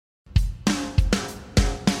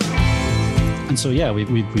And so, yeah,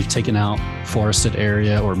 we've taken out forested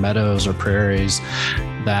area or meadows or prairies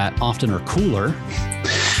that often are cooler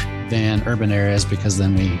than urban areas, because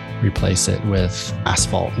then we replace it with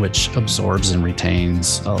asphalt, which absorbs and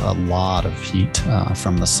retains a lot of heat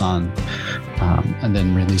from the sun, and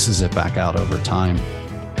then releases it back out over time.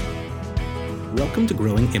 Welcome to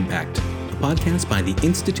Growing Impact, a podcast by the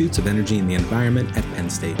Institutes of Energy and the Environment at Penn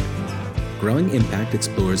State. Growing Impact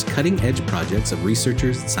explores cutting-edge projects of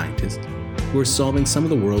researchers and scientists who are solving some of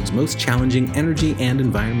the world's most challenging energy and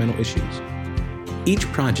environmental issues. Each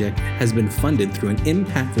project has been funded through an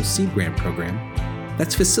impactful seed grant program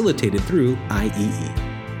that's facilitated through IEE.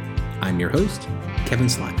 I'm your host, Kevin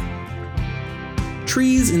Slyman.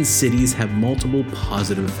 Trees in cities have multiple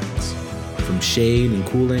positive effects, from shade and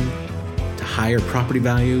cooling to higher property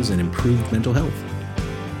values and improved mental health.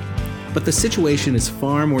 But the situation is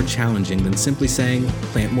far more challenging than simply saying,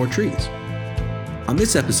 plant more trees. On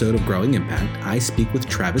this episode of Growing Impact, I speak with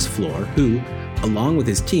Travis Floor, who, along with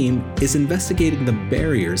his team, is investigating the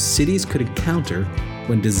barriers cities could encounter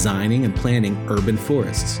when designing and planning urban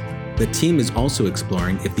forests. The team is also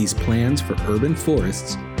exploring if these plans for urban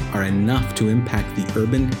forests are enough to impact the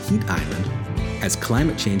urban heat island as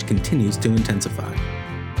climate change continues to intensify.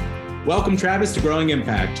 Welcome, Travis, to Growing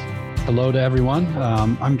Impact. Hello to everyone.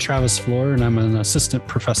 I'm Travis Floor, and I'm an assistant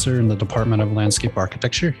professor in the Department of Landscape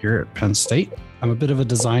Architecture here at Penn State. I'm a bit of a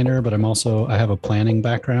designer, but I have a planning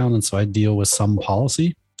background, and so I deal with some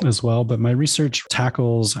policy as well. But my research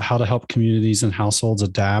tackles how to help communities and households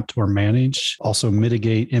adapt or manage, also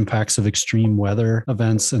mitigate impacts of extreme weather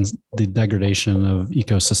events and the degradation of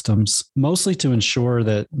ecosystems, mostly to ensure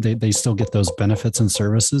that they still get those benefits and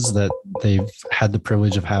services that they've had the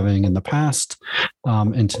privilege of having in the past,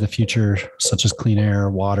 into the future, such as clean air,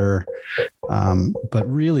 water. But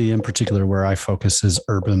really, in particular, where I focus is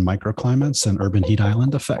urban microclimates and urban heat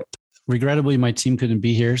island effect. Regrettably, my team couldn't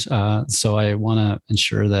be here, so I want to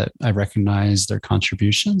ensure that I recognize their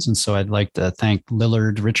contributions. And so I'd like to thank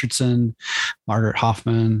Lillard Richardson, Margaret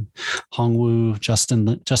Hoffman, Hongwu,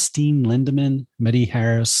 Justine Lindemann, Mehdi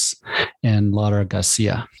Harris, and Laura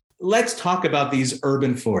Garcia. Let's talk about these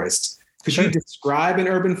urban forests. Could you describe an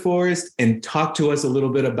urban forest and talk to us a little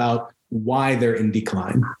bit about why they're in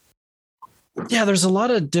decline? Yeah, there's a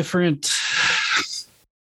lot of different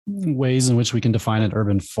ways in which we can define an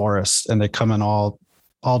urban forest, and they come in all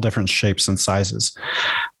different shapes and sizes.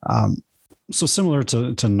 So similar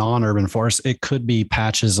to non-urban forests, it could be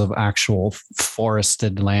patches of actual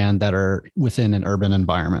forested land that are within an urban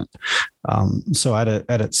environment. So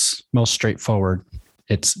at its most straightforward,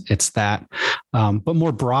 it's that. But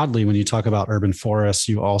more broadly, when you talk about urban forests,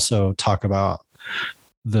 you also talk about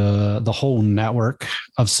the whole network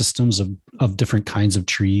of systems of different kinds of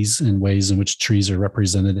trees and ways in which trees are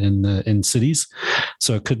represented in cities.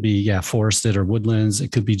 So it could be, forested or woodlands.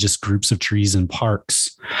 It could be just groups of trees in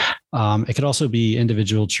parks. It could also be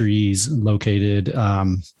individual trees located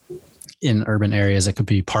in urban areas. It could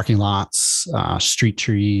be parking lots, street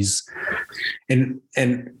trees. And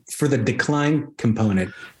for the decline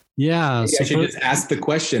component, I should just ask the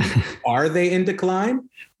question, are they in decline?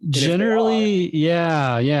 Generally,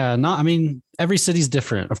 every city's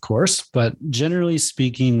different, of course, but generally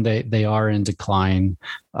speaking, they are in decline.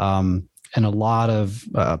 And a lot of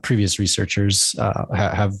previous researchers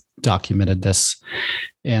have documented this,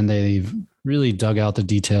 and they've really dug out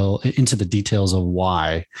into the details of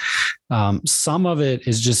why. Some of it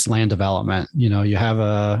is just land development. You have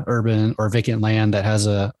a urban or vacant land that has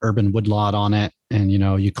a urban woodlot on it, and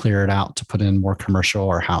you clear it out to put in more commercial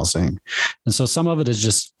or housing. And so some of it is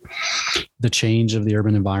just the change of the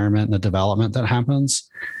urban environment and the development that happens.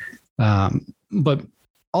 But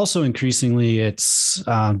also increasingly, it's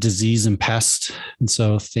disease and pest. And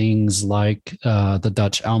so things like the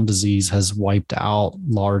Dutch elm disease has wiped out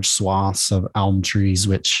large swaths of elm trees,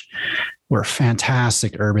 which were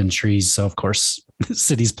fantastic urban trees. So of course,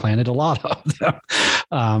 cities planted a lot of them.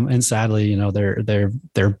 And sadly,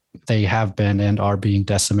 they have been and are being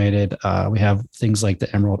decimated. We have things like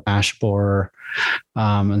the emerald ash borer.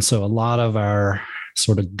 And so a lot of our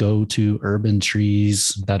sort of go-to urban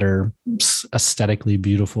trees that are aesthetically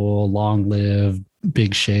beautiful, long-lived,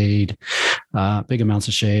 big shade, big amounts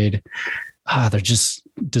of shade, they're just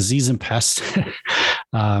disease and pest.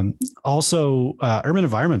 Also, urban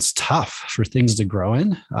environment's tough for things to grow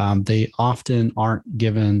in. They often aren't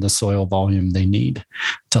given the soil volume they need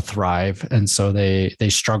to thrive. And so they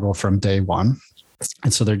struggle from day one.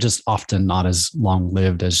 And so they're just often not as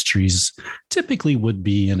long-lived as trees typically would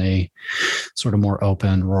be in a sort of more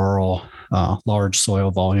open, rural, large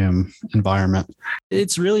soil volume environment.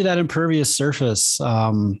 It's really that impervious surface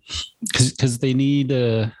because they need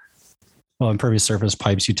impervious surface,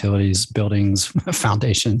 pipes, utilities, buildings,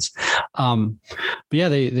 foundations. But yeah,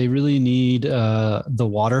 they really need the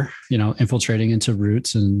water, infiltrating into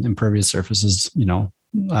roots and impervious surfaces,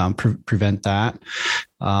 prevent that.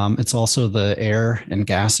 It's also the air and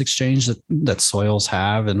gas exchange that soils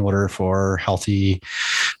have in order for healthy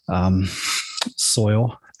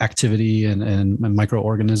soil activity and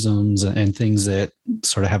microorganisms and things that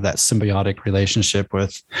sort of have that symbiotic relationship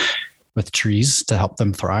with trees to help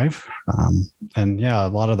them thrive. And yeah, a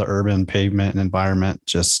lot of the urban pavement and environment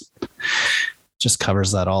just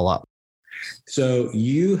covers that all up. So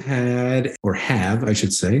you had, or have, I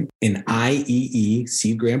should say, an IEE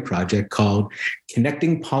seed grant project called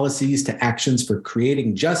Connecting Policies to Actions for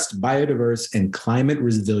Creating Just, Biodiverse, and Climate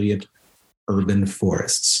Resilient Urban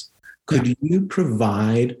Forests. Could you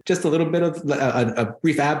provide just a little bit of a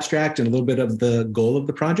brief abstract and a little bit of the goal of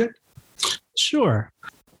the project? Sure.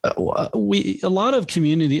 A lot of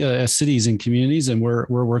community cities and communities, and we're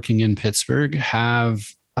working in Pittsburgh, have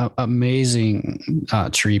amazing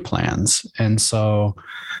tree plans. And so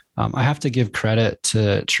I have to give credit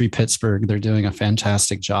to Tree Pittsburgh. They're doing a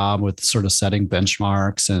fantastic job with sort of setting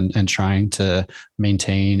benchmarks and trying to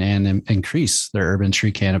maintain and increase their urban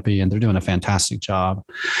tree canopy. And they're doing a fantastic job.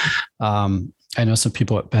 I know some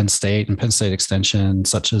people at Penn State and Penn State Extension,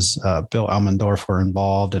 such as Bill Almendorf, were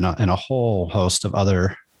involved in a whole host of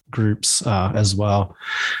other groups as well.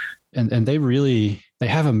 And they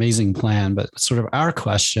have amazing plan, but sort of our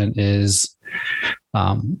question is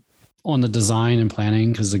on the design and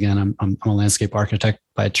planning, because again, I'm a landscape architect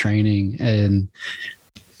by training, and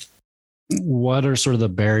what are sort of the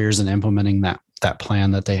barriers in implementing that plan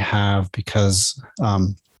that they have? Because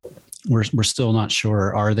we're still not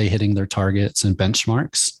sure, are they hitting their targets and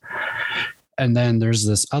benchmarks? And then there's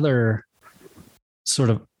this other sort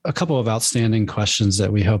of a couple of outstanding questions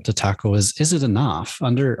that we hope to tackle is it enough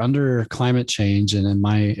under climate change? And in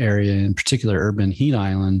my area, in particular, urban heat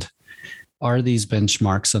island, are these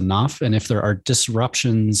benchmarks enough? And if there are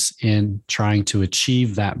disruptions in trying to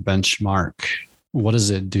achieve that benchmark, what does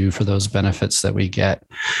it do for those benefits that we get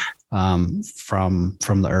from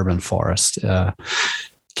the urban forest?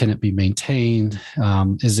 Can it be maintained?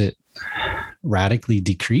 Is it radically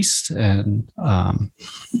decreased? And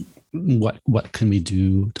what can we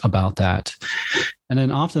do about that? And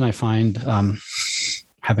then often I find,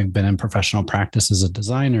 having been in professional practice as a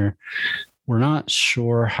designer, we're not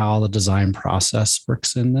sure how the design process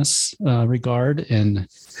works in this regard. And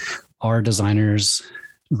are designers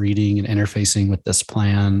reading and interfacing with this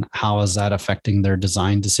plan? How is that affecting their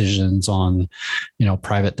design decisions on,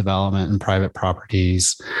 private development and private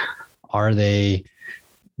properties? Are they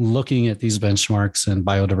looking at these benchmarks and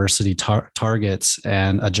biodiversity targets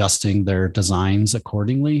and adjusting their designs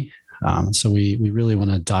accordingly? So we really want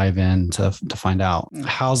to dive in to find out,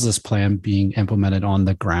 how's this plan being implemented on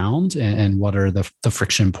the ground, and what are the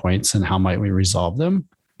friction points, and how might we resolve them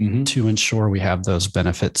to ensure we have those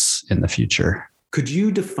benefits in the future. Could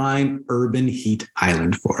you define urban heat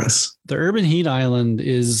island for us? The urban heat island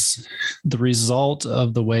is the result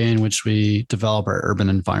of the way in which we develop our urban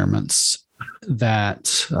environments, that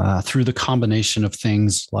through the combination of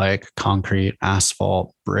things like concrete,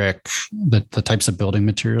 asphalt, brick, the types of building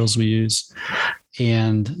materials we use,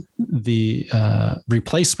 and the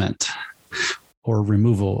replacement or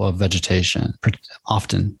removal of vegetation,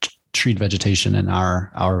 often treed vegetation in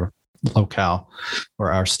our locale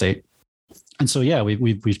or our state. And so, yeah,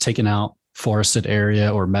 we've taken out forested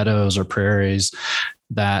area or meadows or prairies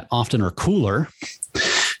that often are cooler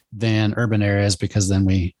than urban areas, because then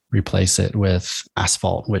we replace it with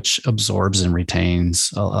asphalt, which absorbs and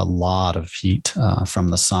retains a lot of heat from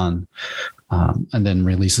the sun, and then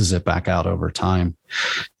releases it back out over time.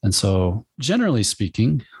 And so generally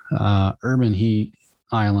speaking, urban heat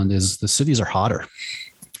island is the cities are hotter.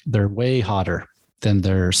 They're way hotter than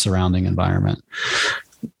their surrounding environment.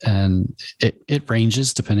 And it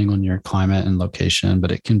ranges depending on your climate and location,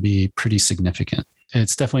 but it can be pretty significant.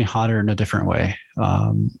 It's definitely hotter in a different way,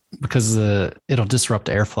 because it'll disrupt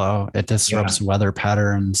airflow. It disrupts weather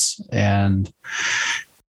patterns, and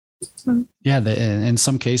in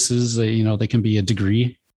some cases, they can be a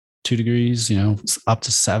degree, 2 degrees, up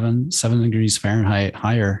to 7 degrees Fahrenheit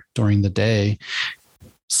higher during the day.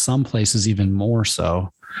 Some places even more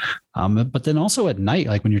so. But then also at night,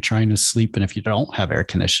 like when you're trying to sleep, and if you don't have air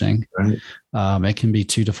conditioning, it can be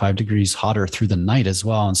 2 to 5 degrees hotter through the night as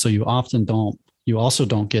well. And so you also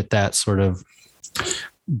don't get that sort of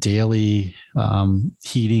daily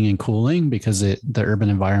heating and cooling, because the urban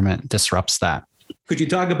environment disrupts that. Could you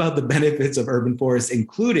talk about the benefits of urban forests,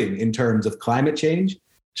 including in terms of climate change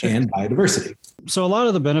and biodiversity? So a lot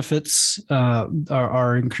of the benefits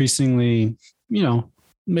are increasingly,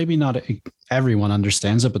 maybe not everyone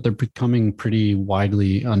understands it, but they're becoming pretty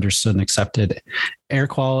widely understood and accepted. Air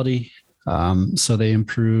quality. So they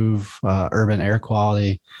improve urban air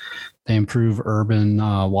quality. They improve urban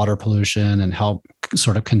water pollution and help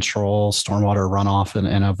sort of control stormwater runoff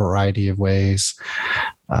in a variety of ways.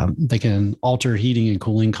 They can alter heating and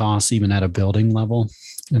cooling costs even at a building level.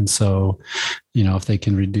 And so, if they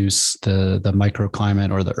can reduce the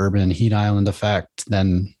microclimate or the urban heat island effect,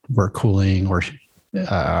 then we're cooling or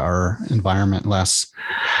our environment less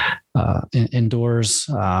indoors.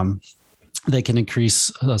 They can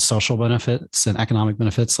increase social benefits and economic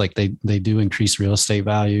benefits, like they do increase real estate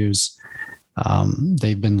values.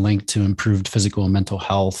 They've been linked to improved physical and mental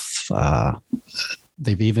health.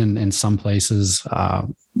 They've even, in some places,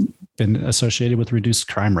 been associated with reduced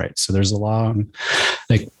crime rates. So there's a lot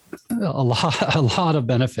of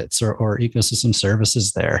benefits or ecosystem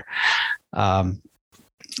services there.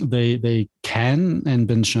 They can and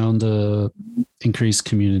been shown to increase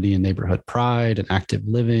community and neighborhood pride and active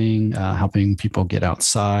living, helping people get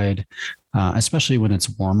outside, especially when it's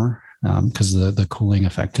warmer, because of the cooling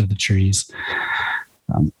effect of the trees.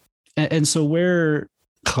 And so where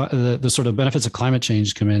the sort of benefits of climate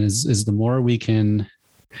change come in is the more we can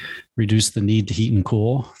reduce the need to heat and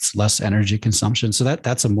cool, it's less energy consumption. So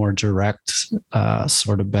that's a more direct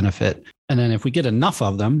sort of benefit. And then if we get enough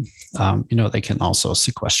of them, they can also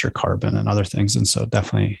sequester carbon and other things. And so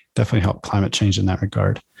definitely help climate change in that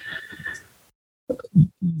regard.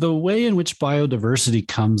 The way in which biodiversity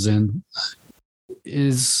comes in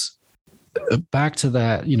is back to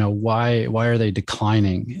that, why are they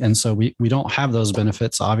declining? And so we don't have those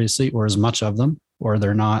benefits, obviously, or as much of them, or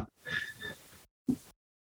they're not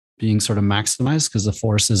being sort of maximized because the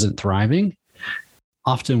forest isn't thriving.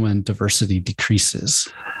 Often when diversity decreases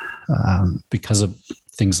because of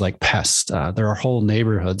things like pests, there are whole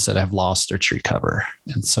neighborhoods that have lost their tree cover.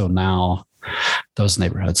 And so now those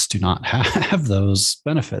neighborhoods do not have those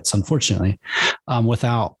benefits, unfortunately,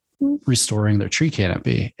 without restoring their tree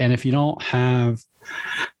canopy. And if you don't have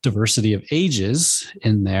diversity of ages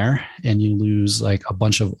in there and you lose like a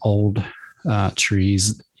bunch of old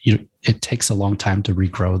trees, it takes a long time to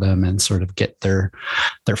regrow them and sort of get their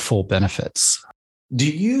full benefits. Do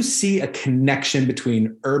you see a connection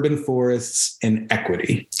between urban forests and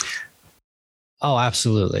equity? Oh,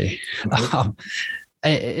 absolutely.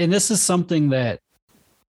 And this is something that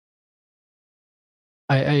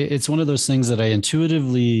it's one of those things that I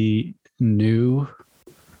intuitively knew,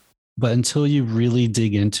 but until you really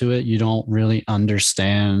dig into it, you don't really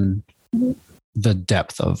understand the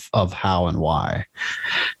depth of how and why.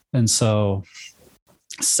 And so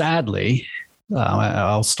sadly,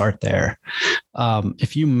 I'll start there.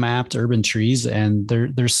 If you mapped urban trees, and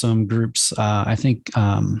there's some groups, I think,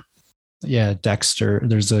 Dexter.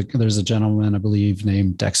 There's a gentleman, I believe,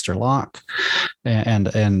 named Dexter Locke, and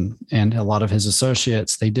a lot of his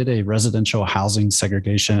associates. They did a residential housing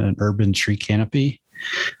segregation and urban tree canopy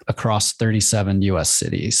across 37 U.S.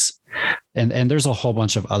 cities, and there's a whole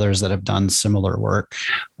bunch of others that have done similar work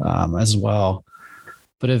as well.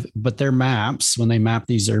 But their maps, when they map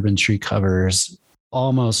these urban tree covers,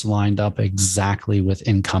 almost lined up exactly with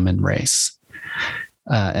income and race.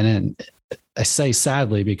 I say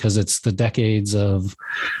sadly because it's the decades of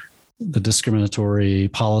the discriminatory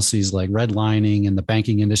policies like redlining and the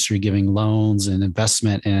banking industry giving loans and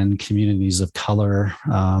investment in communities of color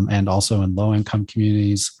and also in low-income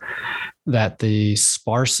communities, that the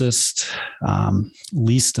sparsest,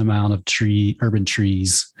 least amount of urban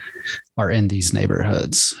trees are in these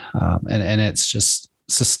neighborhoods. And it's just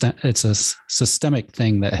it's a systemic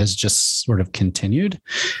thing that has just sort of continued.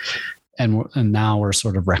 And now we're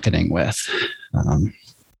sort of reckoning with.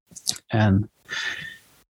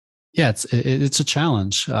 It's a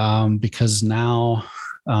challenge because now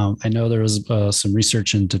I know there was some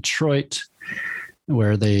research in Detroit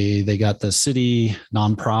where they got the city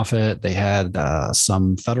nonprofit, they had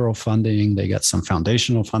some federal funding, they got some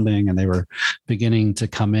foundational funding, and they were beginning to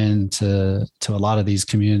come into a lot of these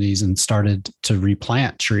communities and started to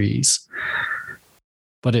replant trees.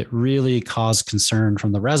 But it really caused concern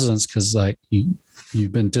from the residents because, like,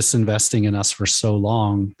 you've been disinvesting in us for so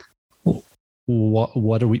long.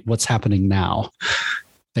 What's happening now?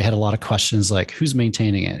 They had a lot of questions like, who's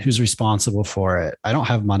maintaining it? Who's responsible for it? I don't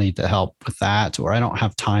have money to help with that, or I don't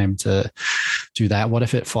have time to do that. What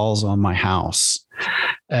if it falls on my house?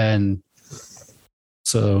 And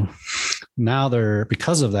so now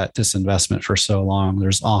because of that disinvestment for so long,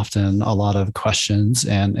 there's often a lot of questions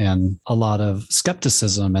and a lot of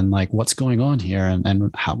skepticism and like, what's going on here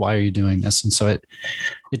and why are you doing this? And so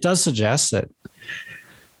it does suggest that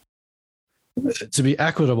to be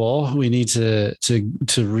equitable, we need to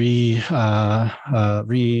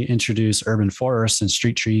reintroduce urban forests and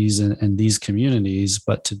street trees in these communities.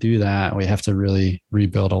 But to do that, we have to really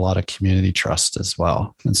rebuild a lot of community trust as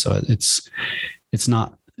well. And so it's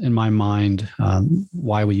not, in my mind,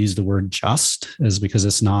 why we use the word just is because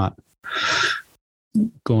it's not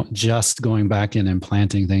going back in and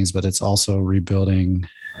planting things, but it's also rebuilding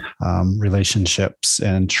relationships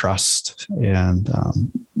and trust and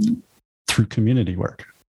through community work.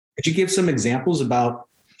 Could you give some examples about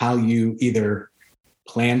how you either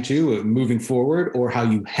plan to moving forward or how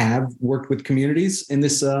you have worked with communities in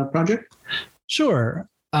this project? Sure.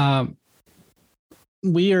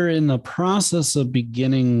 We are in the process of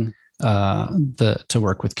beginning to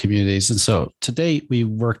work with communities. And so to date, we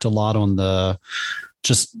worked a lot on the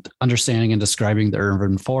just understanding and describing the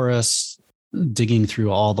urban forests, digging through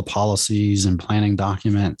all the policies and planning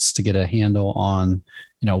documents to get a handle on,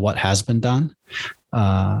 what has been done.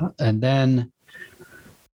 And then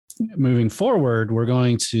moving forward, we're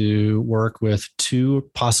going to work with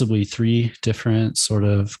 2, possibly 3 different sort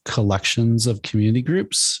of collections of community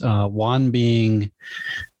groups. One being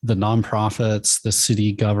the nonprofits, the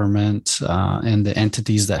city government, and the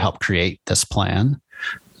entities that help create this plan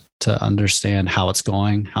to understand how it's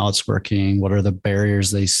going, how it's working, what are the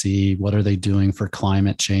barriers they see, what are they doing for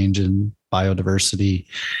climate change and biodiversity,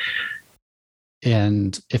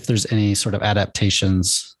 and if there's any sort of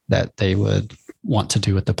adaptations that they would want to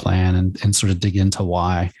do with the plan and sort of dig into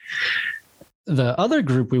why. The other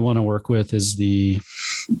group we want to work with is the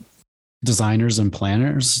designers and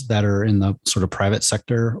planners that are in the sort of private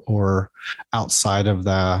sector or outside of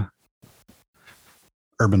the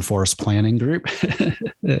urban forest planning group.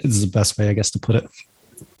 Is the best way, I guess, to put it.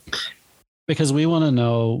 Because we want to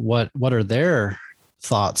know what are their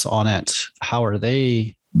thoughts on it. How are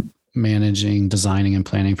they managing, designing, and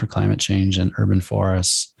planning for climate change and urban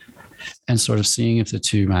forests, and sort of seeing if the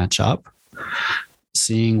two match up,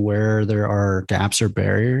 seeing where there are gaps or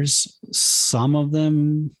barriers. Some of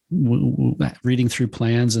them, reading through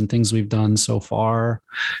plans and things we've done so far,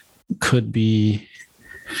 could be,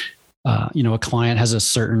 a client has a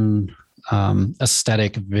certain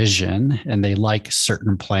aesthetic vision and they like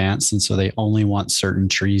certain plants. And so they only want certain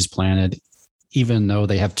trees planted, even though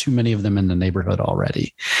they have too many of them in the neighborhood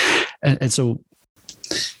already. And so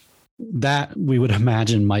that we would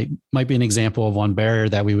imagine might be an example of one barrier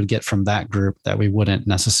that we would get from that group that we wouldn't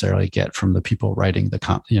necessarily get from the people writing the,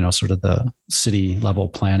 sort of the city level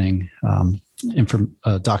planning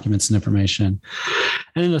documents and information.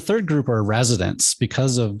 And then the third group are residents.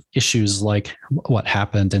 Because of issues like what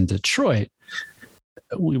happened in Detroit,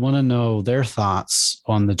 we want to know their thoughts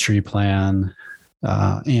on the tree plan,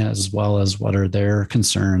 as well as what are their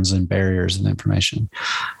concerns and barriers and information.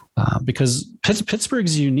 Because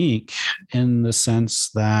Pittsburgh's unique in the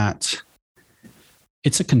sense that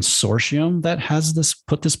it's a consortium that has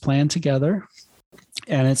put this plan together.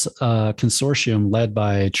 And it's a consortium led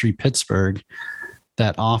by Tree Pittsburgh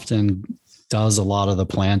that often does a lot of the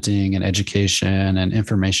planting and education and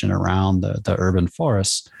information around the urban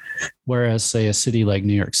forests. Whereas, say, a city like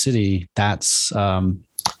New York City, that's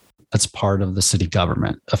part of the city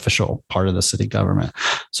government, official part of the city government.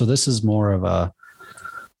 So this is more of a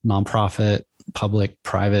nonprofit,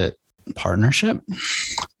 public-private partnership,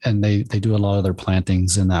 and they do a lot of their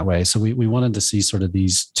plantings in that way. So we wanted to see sort of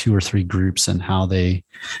these 2 or 3 groups and how they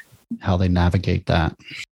navigate that.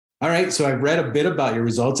 All right. So I've read a bit about your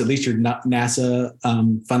results, at least your NASA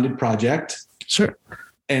funded project. Sure.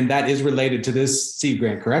 And that is related to this seed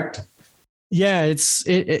grant, correct? Yeah,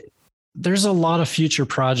 there's a lot of future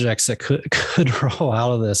projects that could roll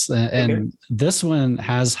out of this. And this one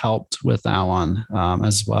has helped with that one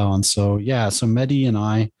as well. And so, so Mehdi and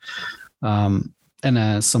I,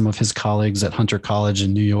 and some of his colleagues at Hunter College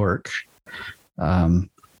in New York, and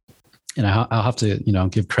I'll have to,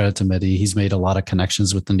 give credit to Mehdi. He's made a lot of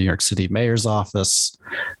connections with the New York City mayor's office.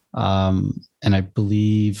 And I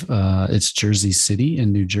believe it's Jersey City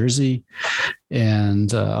in New Jersey,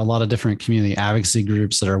 and a lot of different community advocacy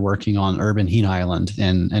groups that are working on urban heat island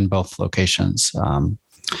in both locations.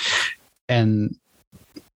 And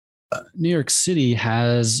New York City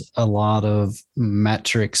has a lot of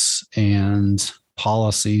metrics and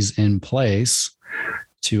policies in place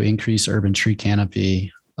to increase urban tree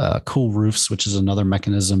canopy, cool roofs, which is another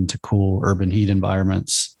mechanism to cool urban heat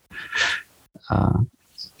environments.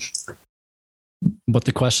 But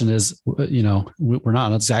the question is, we're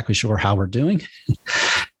not exactly sure how we're doing.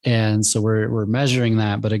 And so we're measuring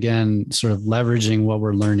that, but again, sort of leveraging what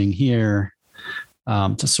we're learning here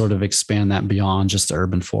to sort of expand that beyond just the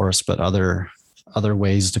urban forest, but other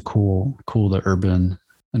ways to cool the urban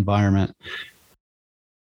environment,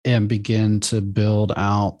 and begin to build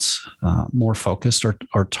out more focused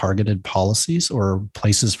or targeted policies or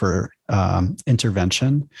places for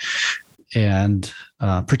intervention, and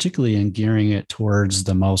particularly in gearing it towards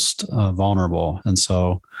the most vulnerable. And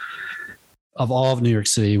so of all of New York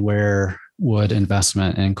City, where would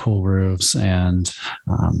investment in cool roofs and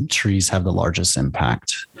trees have the largest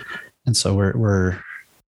impact? And so we're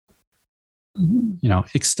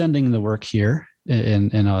extending the work here in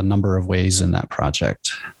a number of ways in that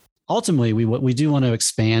project. Ultimately, we do want to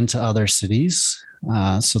expand to other cities.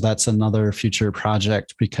 So that's another future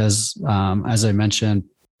project because, as I mentioned,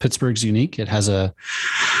 Pittsburgh's unique. It has a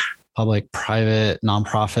public-private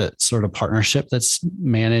nonprofit sort of partnership that's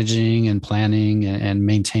managing and planning and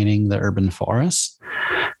maintaining the urban forest,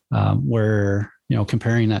 where,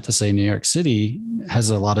 comparing that to, say, New York City has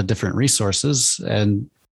a lot of different resources and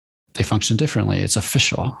they function differently. It's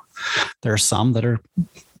official. There are some that are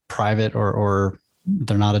private or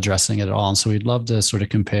they're not addressing it at all. And so we'd love to sort of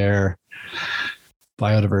compare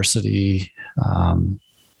biodiversity,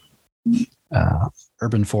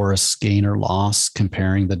 urban forests gain or loss,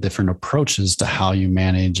 comparing the different approaches to how you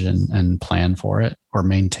manage and plan for it or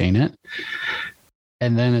maintain it.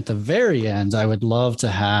 And then at the very end, I would love to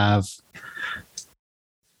have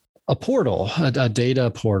a portal, a data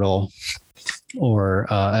portal, or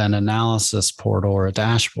an analysis portal or a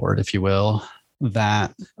dashboard, if you will,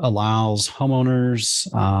 that allows homeowners,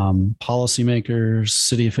 policymakers,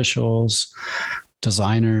 city officials,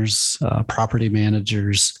 designers, property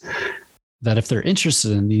managers, that if they're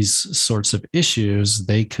interested in these sorts of issues,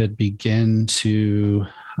 they could begin to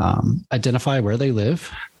identify where they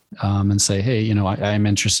live and say, hey, I'm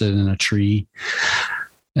interested in a tree.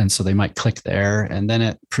 And so they might click there, and then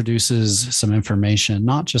it produces some information,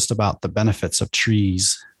 not just about the benefits of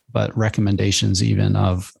trees, but recommendations even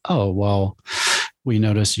of, oh, well, we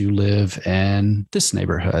notice you live in this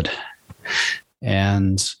neighborhood,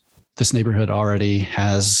 and this neighborhood already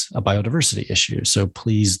has a biodiversity issue. So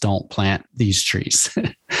please don't plant these trees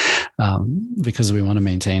because we want to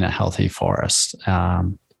maintain a healthy forest.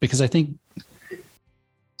 Because I think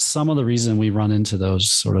some of the reason we run into those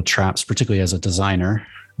sort of traps, particularly as a designer,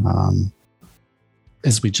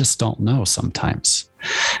 is we just don't know sometimes.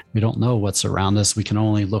 We don't know what's around us. We can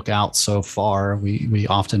only look out so far. We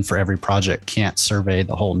often, for every project, can't survey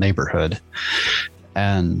the whole neighborhood.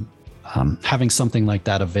 And having something like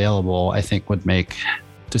that available, I think, would make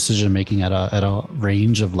decision making at a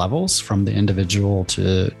range of levels, from the individual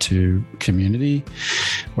to community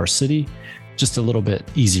or city, just a little bit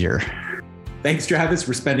easier. Thanks, Travis,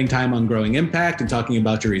 for spending time on Growing Impact and talking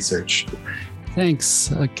about your research.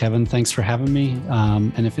 Thanks, Kevin. Thanks for having me.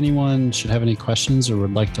 And if anyone should have any questions or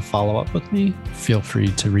would like to follow up with me, feel free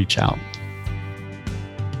to reach out.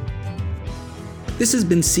 This has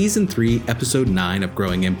been Season 3, Episode 9 of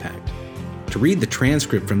Growing Impact. To read the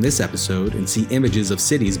transcript from this episode and see images of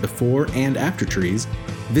cities before and after trees,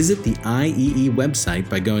 visit the IEE website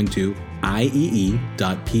by going to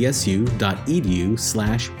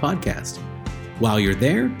iee.psu.edu/podcast. While you're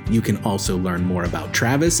there, you can also learn more about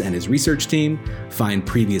Travis and his research team, find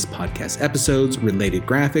previous podcast episodes, related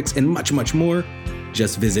graphics, and much, much more.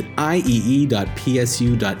 Just visit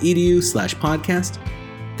iee.psu.edu/podcast.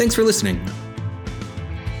 Thanks for listening.